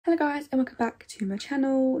Hello guys and welcome back to my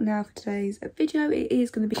channel. Now for today's video it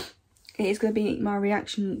is going to be my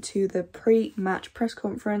reaction to the pre-match press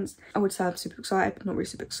conference. I would say I'm super excited but not really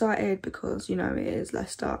super excited because, you know, it is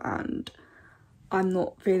Leicester and I'm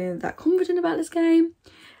not feeling that confident about this game.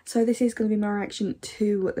 So this is going to be my reaction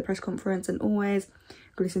to the press conference, and always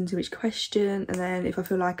listen to each question, and then if I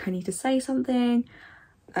feel like I need to say something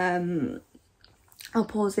I'll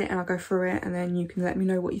pause it and I'll go through it, and then you can let me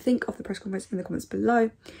know what you think of the press conference in the comments below.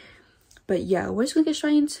 But yeah, we're just going to get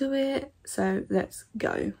straight into it, so let's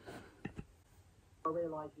go. I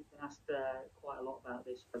realise you've been asked quite a lot about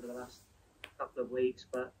this over the last couple of weeks,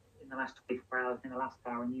 but in the last 24 hours, in the last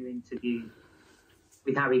hour, a new interview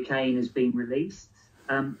with Harry Kane has been released.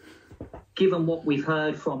 Given what we've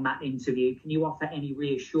heard from that interview, can you offer any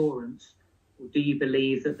reassurance, or do you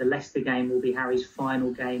believe that the Leicester game will be Harry's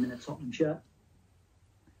final game in a Tottenham shirt?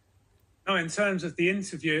 No, in terms of the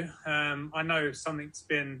interview, I know something's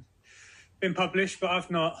been published, but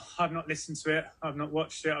I've not listened to it. I've not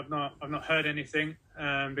watched it. I've not heard anything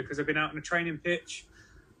because I've been out on a training pitch.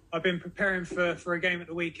 I've been preparing for a game at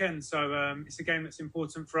the weekend, so it's a game that's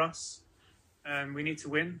important for us. We need to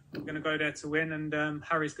win. We're going to go there to win, and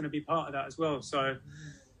Harry's going to be part of that as well. So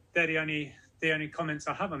they're the only comments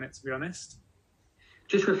I have on it, to be honest.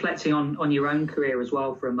 Just reflecting on your own career as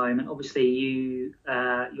well for a moment. Obviously, your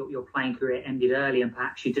playing career ended early, and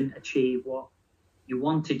perhaps you didn't achieve what you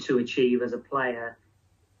wanted to achieve as a player.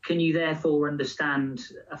 Can you therefore understand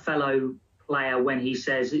a fellow player when he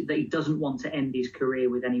says that he doesn't want to end his career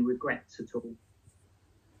with any regrets at all?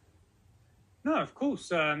 No, of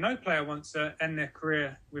course. No player wants to end their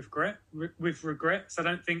career with regrets. I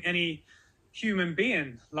don't think any human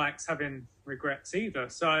being likes having regrets either.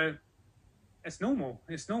 So it's normal.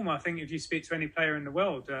 It's normal. I think if you speak to any player in the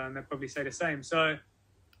world, they'll probably say the same. So,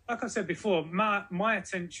 like I said before, my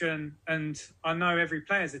attention, and I know every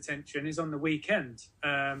player's attention, is on the weekend.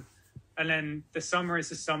 And then the summer is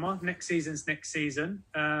the summer. Next season's next season.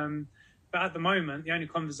 But at the moment, the only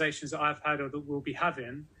conversations that I've had or that we'll be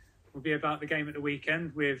having will be about the game at the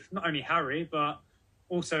weekend with not only Harry, but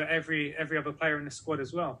also every other player in the squad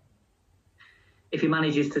as well. If he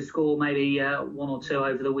manages to score maybe one or two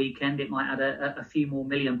over the weekend, it might add a few more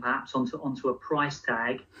million perhaps onto a price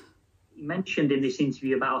tag. He mentioned in this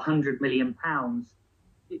interview about £100 million,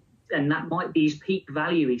 and that might be his peak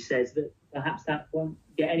value. He says that perhaps that won't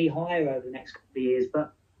get any higher over the next couple of years.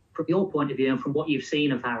 But from your point of view and from what you've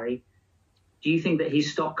seen of Harry, do you think that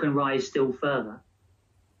his stock can rise still further?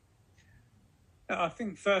 I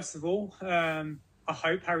think, first of all, I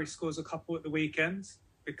hope Harry scores a couple at the weekend,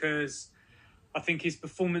 because I think his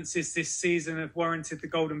performances this season have warranted the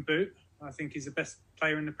Golden Boot. I think he's the best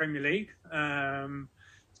player in the Premier League.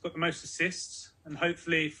 He's got the most assists, and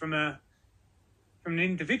hopefully from an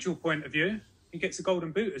individual point of view, he gets a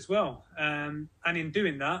Golden Boot as well. And in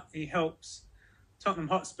doing that, he helps Tottenham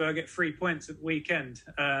Hotspur get 3 points at the weekend.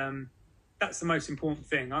 That's the most important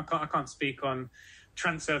thing. I can't speak on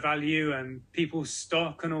transfer value and people's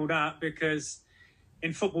stock and all that, because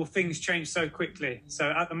in football things change so quickly. So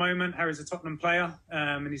at the moment, Harry's a Tottenham player,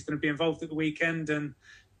 and he's going to be involved at the weekend, and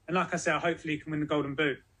like I said, hopefully he can win the Golden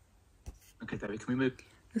Boot. Okay, David, can we move?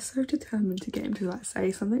 They're so determined to get him to like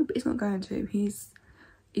say something, but he's not going to. He's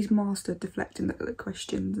mastered deflecting the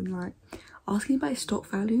questions and like asking about his stock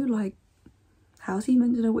value. Like, how's he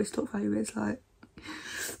meant to know what his stock value is? Like,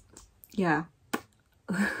 yeah.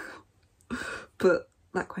 But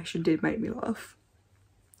that question did make me laugh,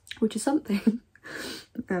 which is something.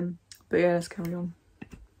 But yeah, let's carry on.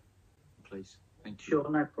 Please, thank you. Sure,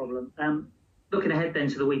 no problem. Looking ahead then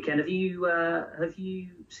to the weekend, have you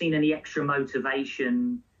seen any extra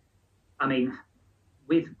motivation? I mean,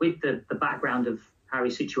 with the background of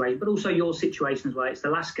Harry's situation, but also your situation as well. It's the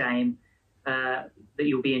last game that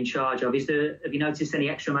you'll be in charge of. Have you noticed any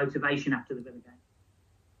extra motivation after the Villa game?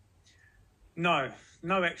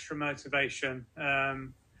 No extra motivation.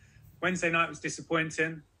 Wednesday night was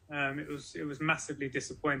disappointing. It was massively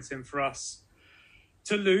disappointing for us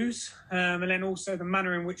to lose, and then also the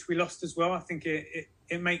manner in which we lost as well. I think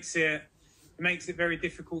it makes it very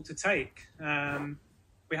difficult to take.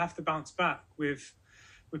 We have to bounce back. We've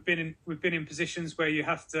been in positions where you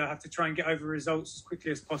have to try and get over results as quickly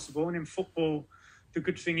as possible. And in football, the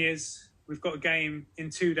good thing is we've got a game in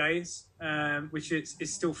 2 days, which is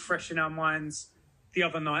still fresh in our minds the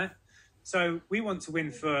other night. So we want to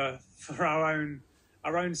win for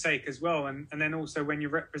our own sake as well. And then also when you're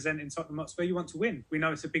representing Tottenham Hotspur, you want to win. We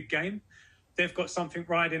know it's a big game. They've got something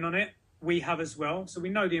riding on it. We have as well. So we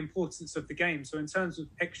know the importance of the game. So in terms of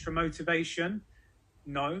extra motivation,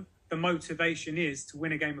 no. The motivation is to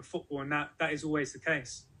win a game of football, and that is always the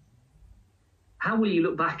case. How will you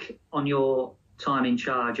look back on your time in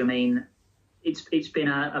charge? I mean, it's been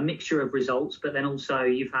a mixture of results, but then also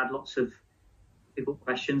you've had lots of people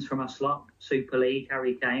questions from us lot, Super League,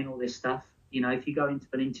 Harry Kane, all this stuff. You know, if you go into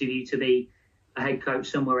an interview to be a head coach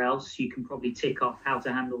somewhere else, you can probably tick off how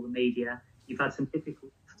to handle the media. You've had some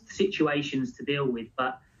difficult situations to deal with,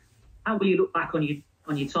 but how will you look back on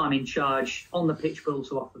your time in charge on the pitch, but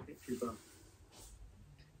also off the pitch as well?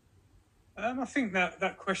 I think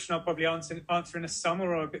that question I'll probably answer in the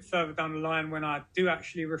summer or a bit further down the line when I do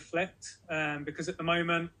actually reflect, because at the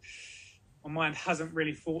moment my mind hasn't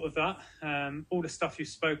really thought of that. All the stuff you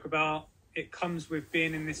spoke about, it comes with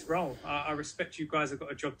being in this role. I respect you guys have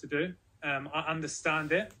got a job to do. I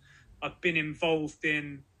understand it. I've been involved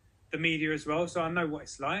in the media as well, so I know what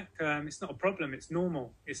it's like. It's not a problem. It's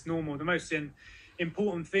normal. It's normal. The most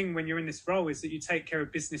important thing when you're in this role is that you take care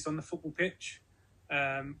of business on the football pitch.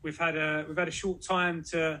 We've had a short time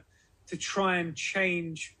to try and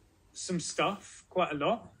change some stuff quite a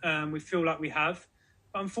lot. We feel like we have,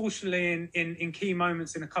 but unfortunately, in key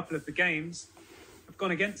moments in a couple of the games, have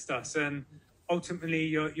gone against us, and ultimately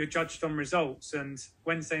you're judged on results. And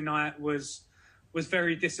Wednesday night was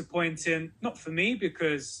very disappointing. Not for me,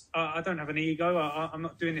 because I don't have an ego. I'm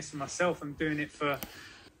not doing this for myself. I'm doing it for.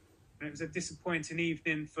 And it was a disappointing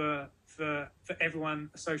evening for everyone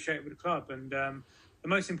associated with the club. And the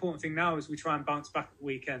most important thing now is we try and bounce back at the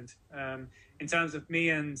weekend. In terms of me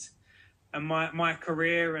and my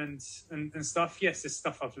career and stuff, yes, there's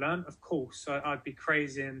stuff I've learned, of course. I'd be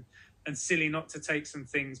crazy and silly not to take some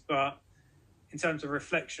things. But in terms of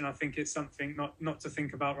reflection, I think it's something not to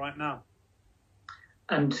think about right now.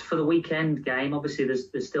 And for the weekend game, obviously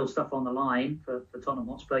there's still stuff on the line for Tottenham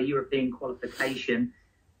Hotspur, European qualification.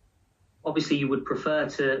 Obviously, you would prefer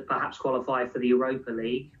to perhaps qualify for the Europa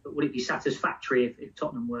League, but would it be satisfactory if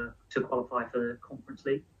Tottenham were to qualify for the Conference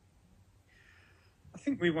League? I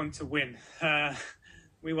think we want to win.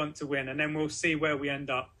 We want to win, and then we'll see where we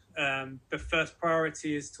end up. The first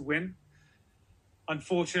priority is to win.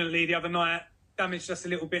 Unfortunately, the other night damaged us a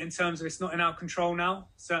little bit in terms of it's not in our control now,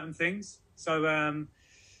 certain things. So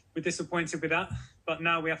we're disappointed with that. But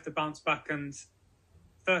now we have to bounce back and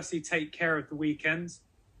firstly take care of the weekend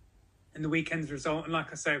and the weekend's result. And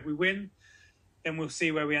like I say, if we win, then we'll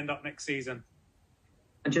see where we end up next season.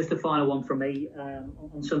 And just a final one from me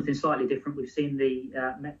on something slightly different. We've seen the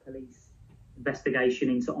Met Police investigation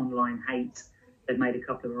into online hate. They've made a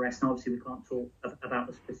couple of arrests. And obviously, we can't talk about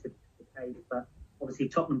the specifics of the case, but obviously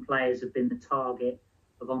Tottenham players have been the target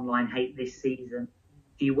of online hate this season.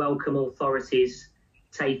 Do you welcome authorities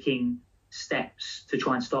taking steps to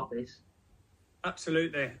try and stop this?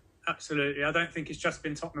 Absolutely. I don't think it's just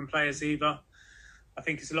been Tottenham players either. I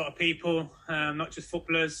think it's a lot of people, not just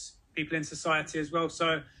footballers, people in society as well.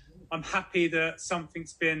 So I'm happy that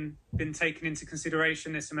something's been taken into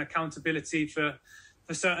consideration. There's some accountability for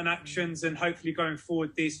certain actions, and hopefully going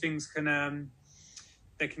forward, these things can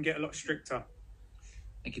get a lot stricter.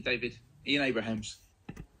 Thank you, David. Ian Abrahams.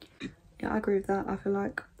 Yeah, I agree with that. I feel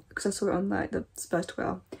like, because I saw it on the Spurs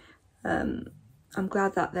Twitter, I'm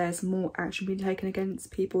glad that there's more action being taken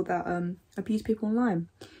against people that abuse people online.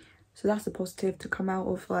 So that's a positive to come out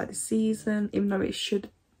of the season, even though it should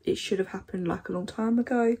have happened a long time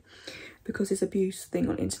ago, because this abuse thing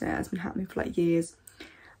on the internet has been happening for years.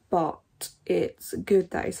 But it's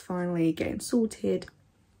good that it's finally getting sorted.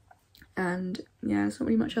 And yeah, there's not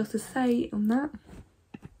really much else to say on that.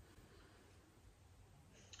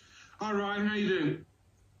 Hi Ryan, how you doing?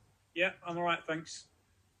 Yeah, I'm all right, thanks.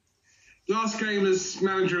 Last game as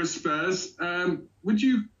manager of Spurs, would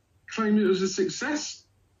you claim it was a success?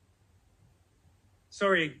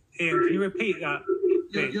 Sorry, Ian, can you repeat that?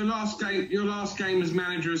 Your last game as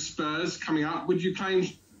manager of Spurs coming up, would you claim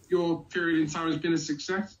your period in time has been a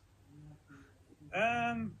success?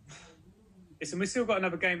 Listen, we've still got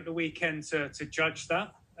another game at the weekend to judge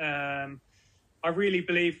that. I really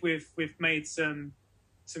believe we've made some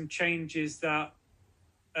changes that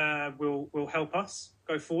will help us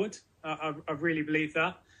go forward. I really believe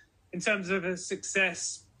that. In terms of a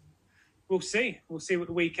success, we'll see. We'll see what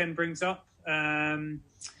the weekend brings up. I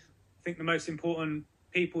think the most important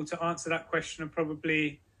people to answer that question are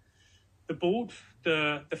probably the board,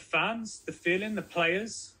 the fans, the feeling, the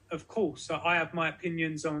players. Of course, I have my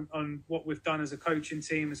opinions on what we've done as a coaching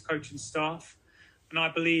team, as coaching staff, and I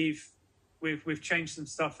believe we've changed some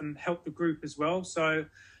stuff and helped the group as well. So,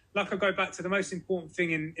 I go back to the most important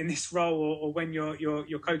thing in this role, or when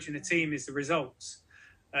you're coaching a team, is the results.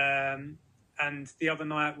 And the other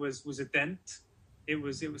night was a dent. It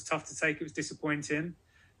was tough to take. It was disappointing.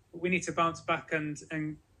 But we need to bounce back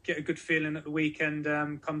and get a good feeling at the weekend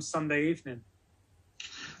come Sunday evening.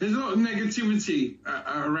 There's a lot of negativity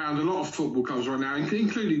around a lot of football clubs right now,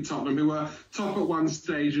 including Tottenham, who were top at one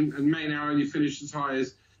stage and may now only finish as high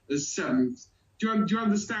as seventh. Do you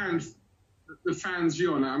understand the fans'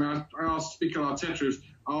 view on that? I mean, I asked Speaker Arteta if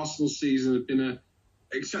Arsenal's season had been an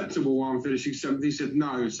acceptable one, finishing seventh. He said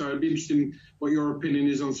no. So it'd be interesting what your opinion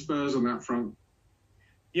is on Spurs on that front.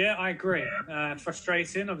 Yeah, I agree.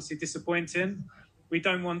 Frustrating, obviously disappointing. We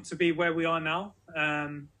don't want to be where we are now.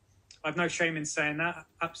 I've no shame in saying that.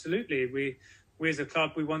 Absolutely, we as a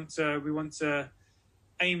club we want to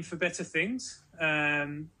aim for better things.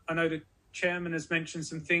 I know the chairman has mentioned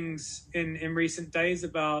some things in recent days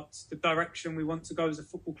about the direction we want to go as a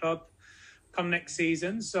football club come next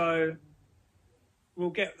season. So we'll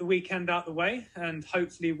get the weekend out the way and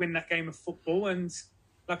hopefully win that game of football. And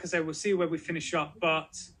like I say, we'll see where we finish up.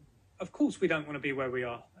 But of course, we don't want to be where we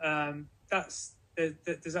are.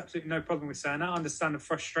 There's absolutely no problem with saying that. I understand the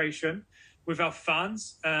frustration with our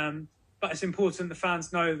fans, but it's important the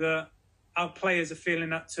fans know that our players are feeling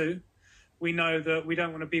that too. We know that we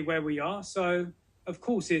don't want to be where we are. So, of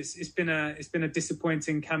course, it's been a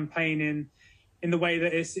disappointing campaign in the way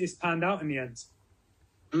that it's panned out in the end.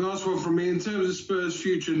 And last one from me, in terms of Spurs'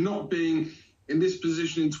 future not being in this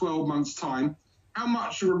position in 12 months' time, how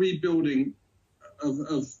much of a rebuilding of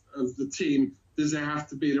the team does there have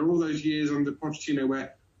to be? There are all those years under Pochettino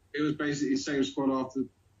where it was basically the same squad after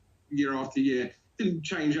year. Didn't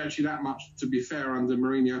change actually that much, to be fair, under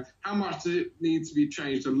Mourinho. How much does it need to be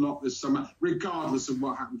changed? A lot this summer, regardless of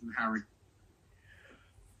what happens with Harry?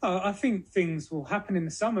 I think things will happen in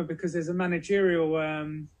the summer because there's a managerial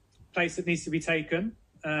place that needs to be taken.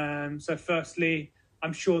 So firstly,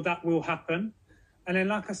 I'm sure that will happen. And then,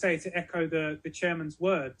 like I say, to echo the chairman's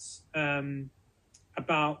words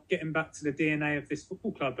about getting back to the DNA of this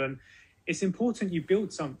football club. And it's important you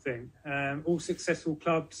build something. All successful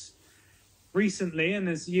clubs recently, and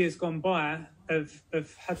as years gone by,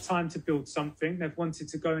 have had time to build something. They've wanted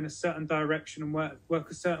to go in a certain direction and work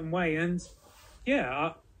a certain way. And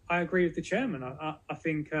yeah, I agree with the chairman. I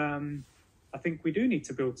think we do need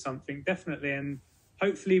to build something, definitely, and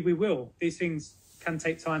hopefully we will. These things can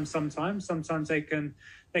take time sometimes. Sometimes they can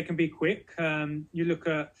be quick. You look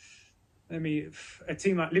at a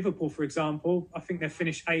team like Liverpool, for example. I think they've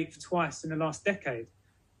finished 8th twice in the last decade.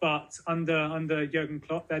 But under Jurgen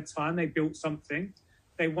Klopp, their time, they built something.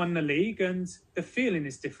 They won the league, and the feeling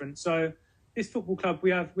is different. So this football club, we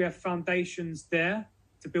have foundations there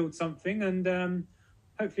to build something, and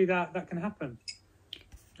hopefully that can happen.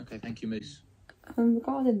 Okay, thank you, Moose.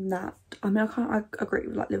 Regarding that, I mean, I agree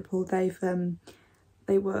with Liverpool.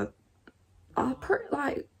 They were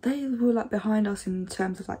behind us in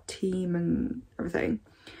terms of team and everything.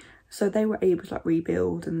 So they were able to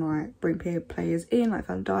rebuild and bring players in like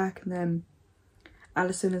Van Dijk and then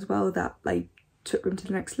Alisson as well, that they took them to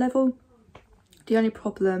the next level. The only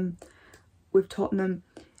problem with Tottenham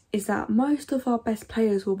is that most of our best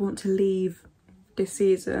players will want to leave this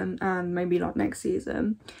season and maybe next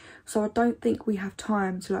season. So I don't think we have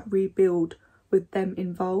time to rebuild with them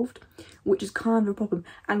involved, which is kind of a problem.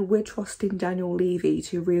 And we're trusting Daniel Levy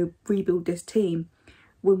to rebuild this team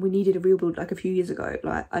when we needed a rebuild a few years ago.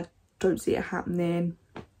 I don't see it happening.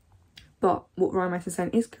 But what Ryan Mason is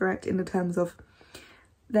saying is correct in the terms of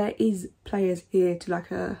there is players here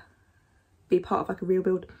to be part of a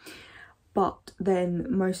rebuild, but then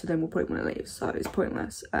most of them will probably want to leave, so it's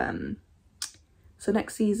pointless. So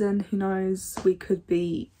next season, who knows, we could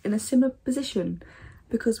be in a similar position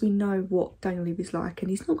because we know what Daniel Levy's like, and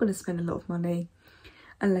he's not going to spend a lot of money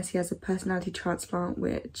unless he has a personality transplant,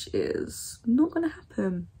 which is not going to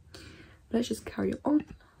happen. Let's just carry on.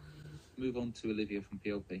 Move on to Olivia from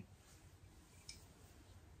PLP.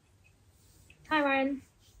 Hi, Ryan.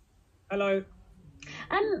 Hello.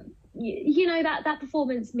 You know that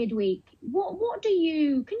performance midweek. What can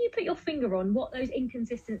you put your finger on what those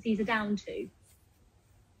inconsistencies are down to?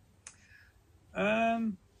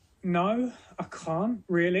 No, I can't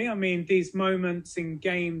really. I mean, these moments in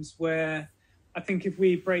games where I think if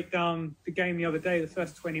we break down the game the other day, the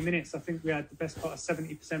first 20 minutes, I think we had the best part of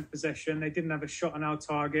 70% possession. They didn't have a shot on our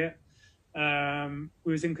target.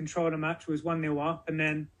 We was in control of the match. We was 1-0 up, and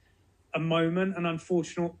then an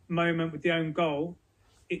unfortunate moment with the own goal,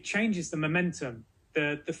 it changes the momentum.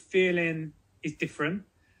 The feeling is different.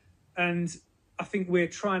 And I think we're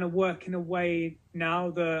trying to work in a way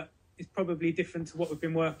now that is probably different to what we've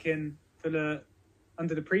been working under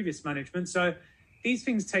the previous management. So these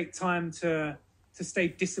things take time to stay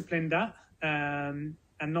disciplined at and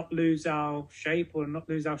not lose our shape or not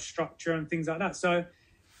lose our structure and things like that. So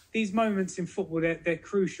these moments in football, they're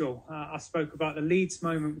crucial. I spoke about the Leeds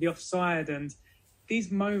moment with the offside, and these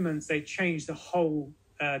moments, they change the whole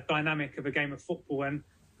dynamic of a game of football. And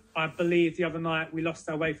I believe the other night we lost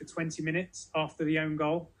our way for 20 minutes after the own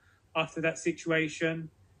goal, after that situation.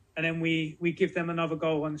 And then we give them another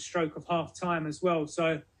goal on the stroke of half time as well.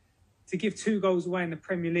 So to give 2 goals away in the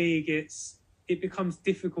Premier League, it becomes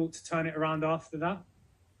difficult to turn it around after that.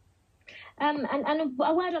 And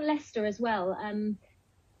a word on Leicester as well.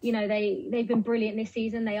 They've been brilliant this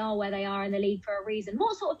season. They are where they are in the league for a reason.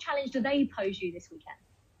 What sort of challenge do they pose you this weekend?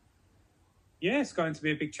 Yeah, it's going to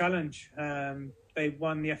be a big challenge. They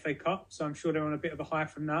won the FA Cup, so I'm sure they're on a bit of a high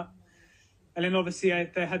from that. And then obviously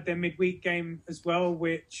they had their midweek game as well,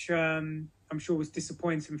 which I'm sure was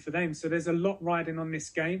disappointing for them. So there's a lot riding on this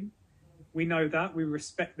game. We know that. We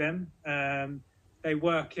respect them. They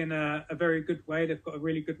work in a very good way. They've got a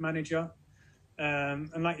really good manager.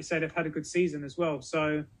 And like you say, they've had a good season as well.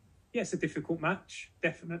 So, yeah, it's a difficult match,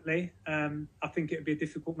 definitely. I think it would be a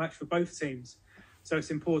difficult match for both teams. So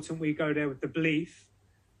it's important we go there with the belief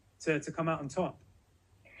to come out on top.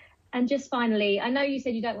 And just finally, I know you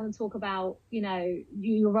said you don't want to talk about,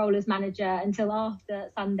 your role as manager until after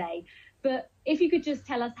Sunday. But if you could just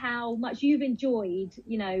tell us how much you've enjoyed,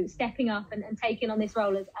 stepping up and taking on this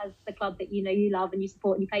role as the club that, you love and you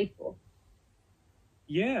support and you pay for.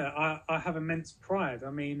 Yeah, I have immense pride.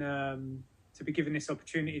 I mean, to be given this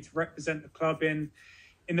opportunity to represent the club in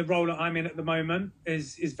the role that I'm in at the moment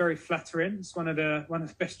is very flattering. It's one of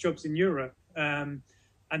the best jobs in Europe. And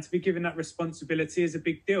to be given that responsibility is a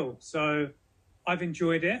big deal. So I've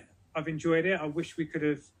enjoyed it. I wish we could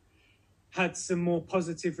have had some more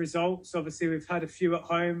positive results. Obviously, we've had a few at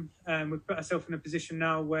home. We've put ourselves in a position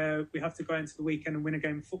now where we have to go into the weekend and win a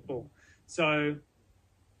game of football. So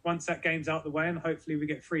once that game's out the way and hopefully we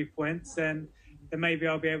get 3 points, then maybe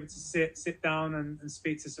I'll be able to sit down and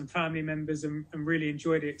speak to some family members and really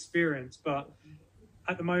enjoy the experience. But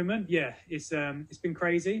at the moment, yeah, it's been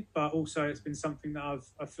crazy, but also it's been something that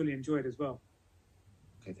I've fully enjoyed as well.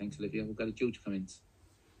 Okay, thanks, Olivia. We'll go to George Cummins.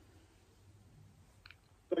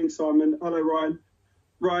 Thanks, Simon. Hello, Ryan.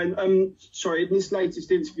 Ryan, in this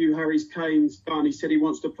latest interview Harry Kane's done, he said he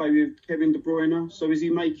wants to play with Kevin De Bruyne. So is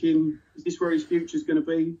this where his future's going to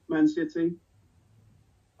be, Man City?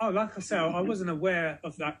 Oh, like I said, I wasn't aware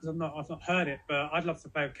of that because I've not heard it, but I'd love to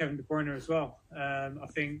play with Kevin De Bruyne as well. I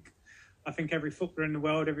think every footballer in the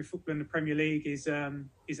world, every footballer in the Premier League is an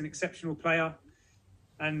exceptional player.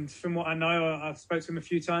 And from what I know, I've spoken to him a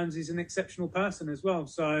few times, he's an exceptional person as well.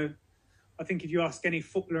 So I think if you ask any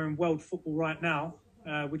footballer in world football right now,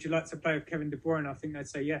 would you like to play with Kevin De Bruyne? I think they'd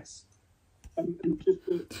say yes.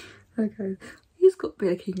 Okay. He's got to be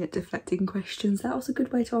looking at deflecting questions. That was a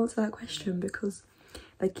good way to answer that question because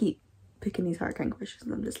they keep picking these Hurricane questions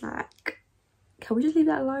and I'm just like, can we just leave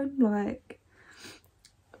that alone? Like,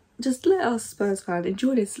 just let us Spurs fans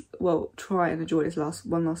enjoy this, try and enjoy this last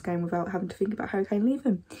game without having to think about Hurricane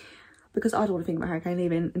leaving. Because I don't want to think about Hurricane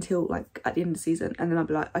leaving until at the end of the season, and then I'll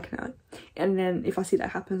be like, okay, no. And then if I see that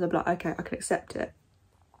happens, I'll be like, okay, I can accept it.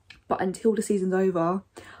 But until the season's over,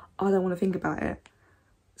 I don't want to think about it.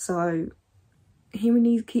 So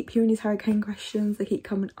keep hearing these Hurricane questions, they keep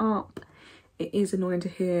coming up. It is annoying to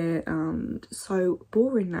hear, so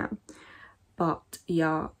boring now. But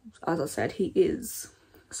yeah, as I said, he is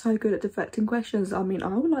so good at deflecting questions. I mean,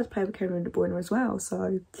 I would like to play with Kevin De Bruyne as well,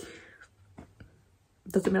 so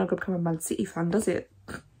doesn't mean I've got to become a Man City fan, does it?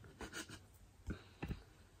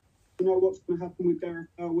 You know what's going to happen with Gareth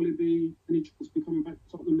Bale? Will it be any chance of coming back to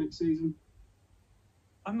Tottenham next season?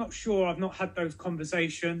 I'm not sure. I've not had those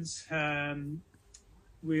conversations.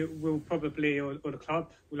 We'll probably, or the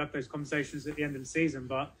club, will have those conversations at the end of the season.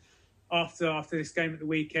 But after this game at the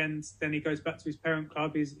weekend, then he goes back to his parent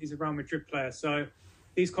club. He's a Real Madrid player. So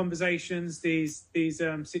these conversations, these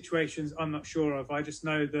situations, I'm not sure of. I just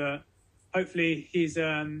know that hopefully he's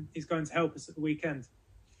going to help us at the weekend.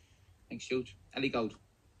 Thanks, George. Ali Gold.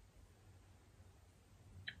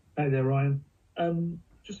 Hey there, Ryan.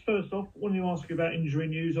 Just first off, I wanted to ask you about injury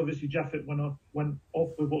news. Obviously, Jaffet went off with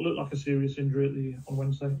what looked like a serious injury on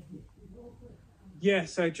Wednesday. Yeah,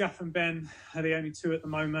 so Jaff and Ben are the only two at the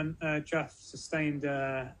moment. Jaff sustained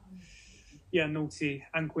naughty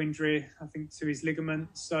ankle injury, I think, to his ligament,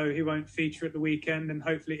 so he won't feature at the weekend, and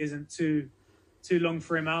hopefully it isn't too long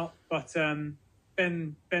for him out. But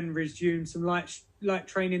Ben resumed some light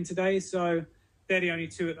training today, so they're the only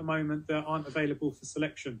two at the moment that aren't available for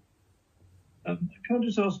selection. Can I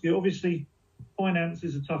just ask you, obviously,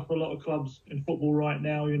 finances are tough for a lot of clubs in football right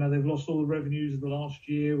now. You know, they've lost all the revenues of the last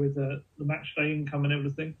year with the match day income and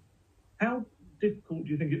everything. How difficult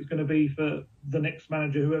do you think it's going to be for the next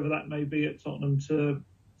manager, whoever that may be at Tottenham, to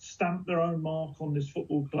stamp their own mark on this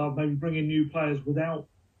football club, maybe bring in new players without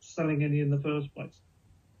selling any in the first place?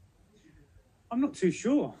 I'm not too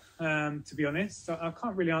sure, to be honest. I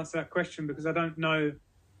can't really answer that question because I don't know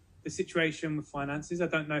the situation with finances. I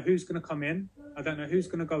don't know who's going to come in. I don't know who's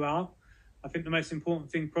going to go out. I think the most important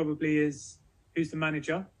thing probably is who's the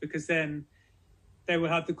manager, because then they will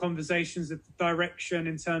have the conversations of the direction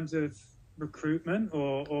in terms of recruitment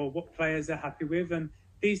or what players they're happy with. And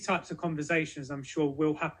these types of conversations, I'm sure,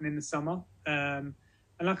 will happen in the summer. And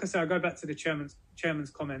like I said, I go back to the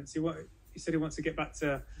chairman's comments. He said he wants to get back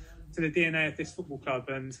to the DNA of this football club,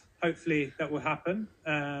 and hopefully that will happen.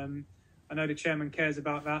 I know the chairman cares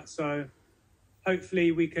about that, so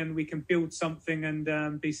hopefully we can build something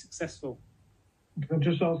and be successful. Can I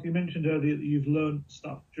just ask, you mentioned earlier that you've learned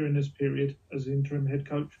stuff during this period as interim head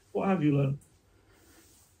coach. What have you learned?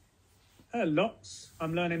 Lots.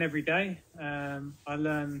 I'm learning every day. I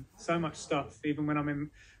learn so much stuff, even when I'm in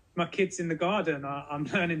my kids in the garden. I'm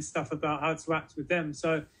learning stuff about how to act with them.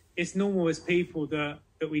 So it's normal as people that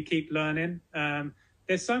we keep learning.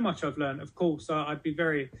 There's so much I've learned, of course. I'd be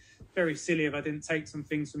very, very silly if I didn't take some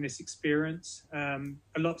things from this experience. A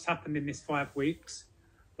lot's happened in this 5 weeks,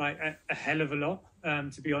 like a hell of a lot,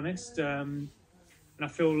 to be honest. And I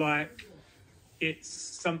feel like it's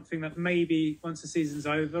something that maybe once the season's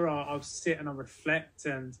over, I'll sit and I'll reflect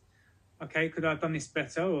and, okay, could I have done this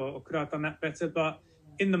better or could I have done that better? But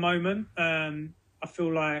in the moment, I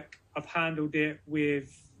feel like I've handled it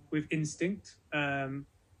with instinct. And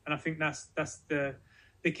I think that's the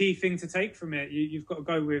key thing to take from it. You've got to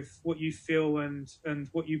go with what you feel and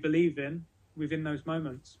what you believe in within those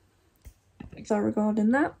moments. So regarding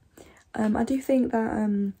that, I do think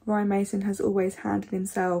that Ryan Mason has always handled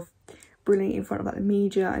himself brilliant in front of like the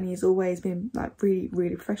media, and he's always been like really,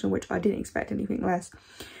 really professional, which I didn't expect anything less.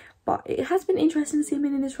 But it has been interesting to see him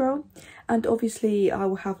in this role, and obviously I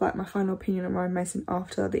will have like my final opinion on Ryan Mason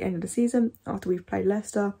after the end of the season, after we've played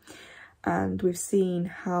Leicester and we've seen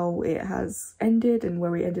how it has ended and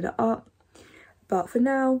where we ended it up. But for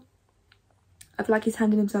now, I feel like he's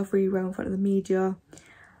handled himself really well in front of the media.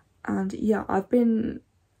 And yeah,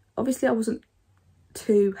 obviously I wasn't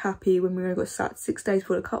too happy when we only got sacked 6 days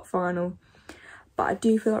before the cup final, but I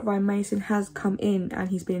do feel like Ryan Mason has come in and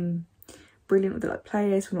he's been brilliant with the like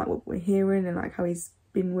players, from like what we're hearing and like how he's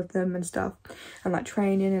been with them and stuff, and like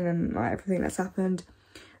training and like everything that's happened.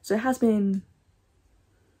 So it has been,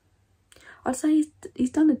 I'd say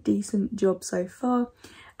he's done a decent job so far,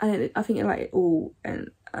 and I think it all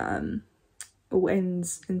ends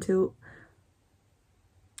until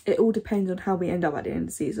it all depends on how we end up at the end of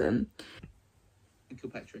the season. Thank you,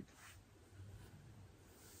 Patrick.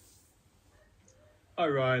 Hi,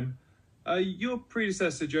 Ryan. Your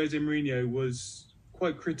predecessor, Jose Mourinho, was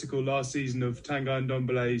quite critical last season of Tanguy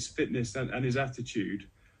Ndombele's fitness and his attitude.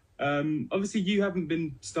 Obviously, you haven't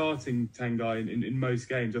been starting Tanguy in most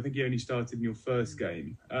games. I think he only started in your first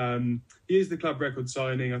game. He is the club record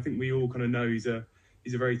signing. I think we all kind of know he's a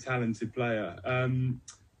very talented player.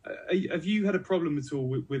 Have you had a problem at all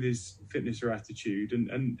with his fitness or attitude?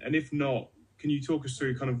 And if not, can you talk us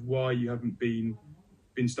through kind of why you haven't been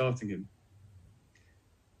starting him?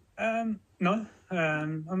 No,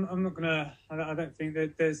 I'm not gonna. I don't think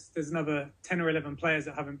that there's another 10 or 11 players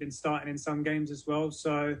that haven't been starting in some games as well.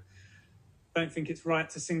 So I don't think it's right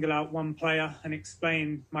to single out one player and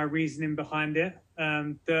explain my reasoning behind it.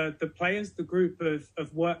 The players, the group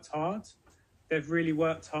have worked hard. They've really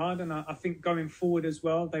worked hard, and I think going forward as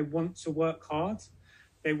well, they want to work hard.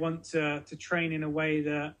 They want to train in a way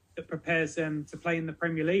that prepares them to play in the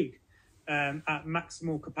Premier League at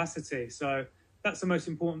maximal capacity. So that's the most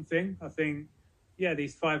important thing. I think, yeah,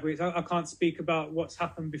 these 5 weeks, I can't speak about what's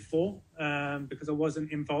happened before because I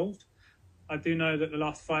wasn't involved. I do know that the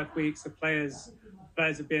last 5 weeks, the players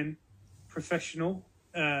have been professional.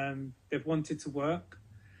 They've wanted to work,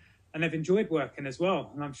 and they've enjoyed working as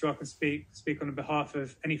well. And I'm sure I can speak on the behalf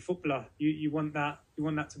of any footballer. You want that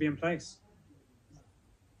to be in place.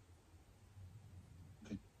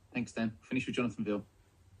 Okay, thanks, Dan. Finish with Jonathan Veal.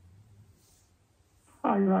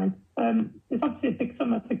 Hi, Ryan. It's obviously a big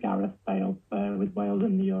summer for Gareth Bale with Wales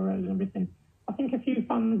and the Euros and everything. I think a few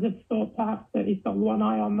fans have thought perhaps that he's got one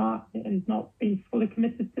eye on that and he's not been fully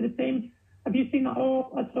committed to the team. Have you seen that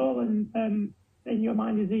at all? And in your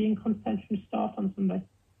mind, is he in contention to start on Sunday?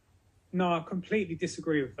 No, I completely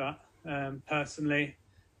disagree with that. Personally,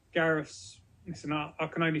 Gareth's. Listen, I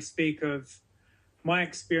can only speak of my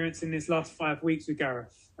experience in this last 5 weeks with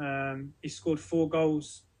Gareth. He scored 4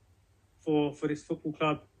 goals for this football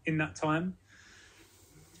club in that time.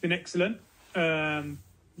 It's been excellent.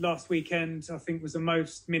 Last weekend, I think, was the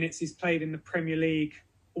most minutes he's played in the Premier League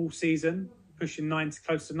all season, pushing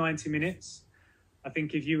close to 90 minutes. I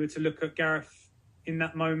think if you were to look at Gareth in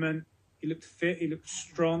that moment, he looked fit, he looked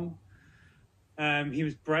strong. He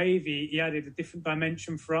was brave. He added a different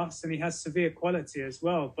dimension for us, and he has severe quality as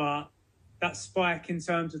well. But that spike in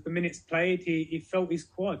terms of the minutes played, he felt his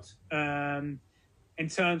quad. In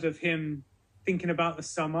terms of him thinking about the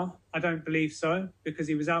summer, I don't believe so, because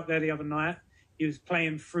he was out there the other night. He was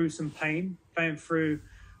playing through some pain, playing through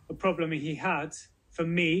a problem he had for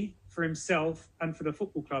me, for himself, and for the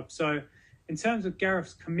football club. So in terms of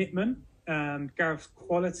Gareth's commitment, Gareth's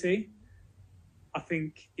quality, I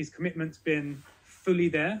think his commitment's been fully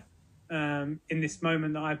there in this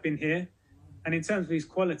moment that I've been here. And in terms of his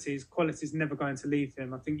qualities never going to leave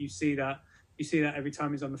him. I think you see that every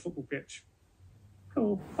time he's on the football pitch.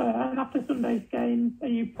 Cool. And after Sunday's game, are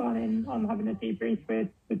you planning on having a debrief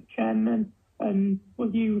with chairman?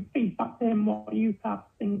 Will you feed back to him what you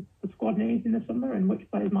perhaps think the squad needs in the summer and which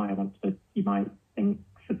players you might think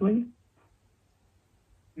should leave?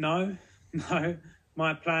 No.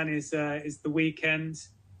 My plan is the weekend,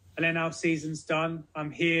 and then our season's done.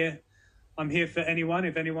 I'm here for anyone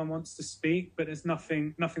if anyone wants to speak, but there's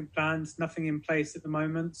nothing planned, nothing in place at the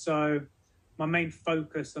moment. So my main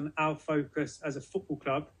focus and our focus as a football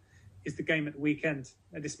club is the game at the weekend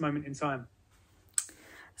at this moment in time.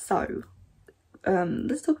 So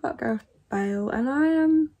let's talk about Gareth Bale.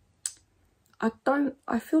 And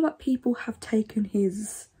I feel like people have taken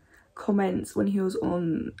his comments when he was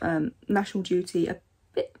on national duty a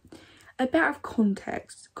bit out of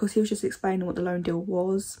context, because he was just explaining what the loan deal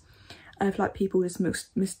was. And I feel like people just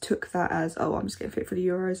mistook that as, oh, I'm just getting fit for the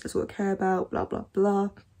Euros, that's what I care about, blah, blah, blah.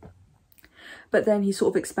 But then he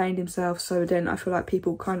sort of explained himself, so then I feel like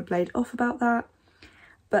people kind of played off about that.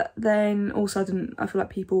 But then all of a sudden, I feel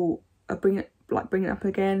like people are bringing it up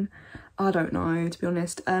again. I don't know, to be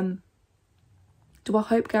honest. Do I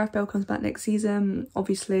hope Gareth Bale comes back next season?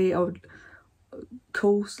 Obviously, I would. Of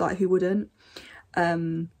course, like, who wouldn't?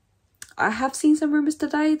 I have seen some rumours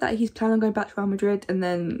today that he's planning on going back to Real Madrid and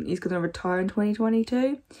then he's going to retire in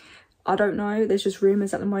 2022. I don't know. There's just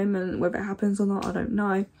rumours at the moment. Whether it happens or not, I don't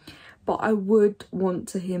know. But I would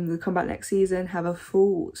want him to come back next season, have a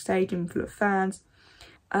full stadium full of fans.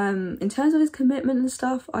 In terms of his commitment and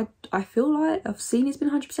stuff, I feel like I've seen he's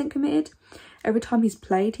been 100% committed. Every time he's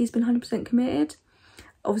played, he's been 100% committed.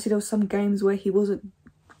 Obviously, there were some games where he wasn't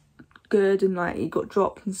good and like he got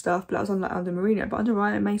dropped and stuff, but that was under Mourinho. But under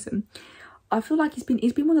Ryan Mason, I feel like he's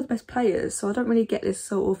been one of the best players. So I don't really get this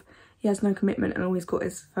sort of he has no commitment and always got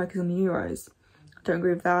his focus on the Euros. I don't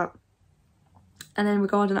agree with that. And then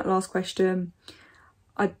regarding that last question,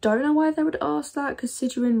 I don't know why they would ask that,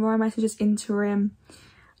 considering Ryan Mason just interim.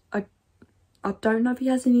 I don't know if he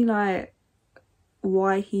has any like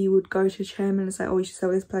why he would go to the chairman and say, oh, you should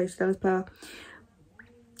sell this player, sell this player.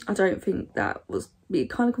 I don't think that was the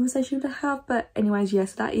kind of conversation to have. But anyways,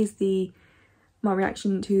 yes, that is my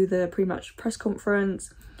reaction to the pre-match press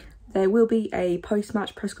conference. There will be a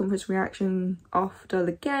post-match press conference reaction after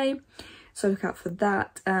the game, so look out for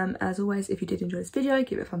that. As always, if you did enjoy this video,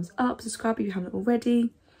 give it a thumbs up, subscribe if you haven't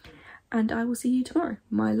already, and I will see you tomorrow,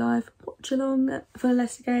 my live watch along for the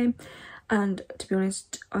Leicester game. And to be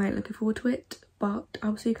honest, I ain't looking forward to it, but I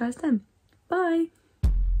will see you guys then. Bye.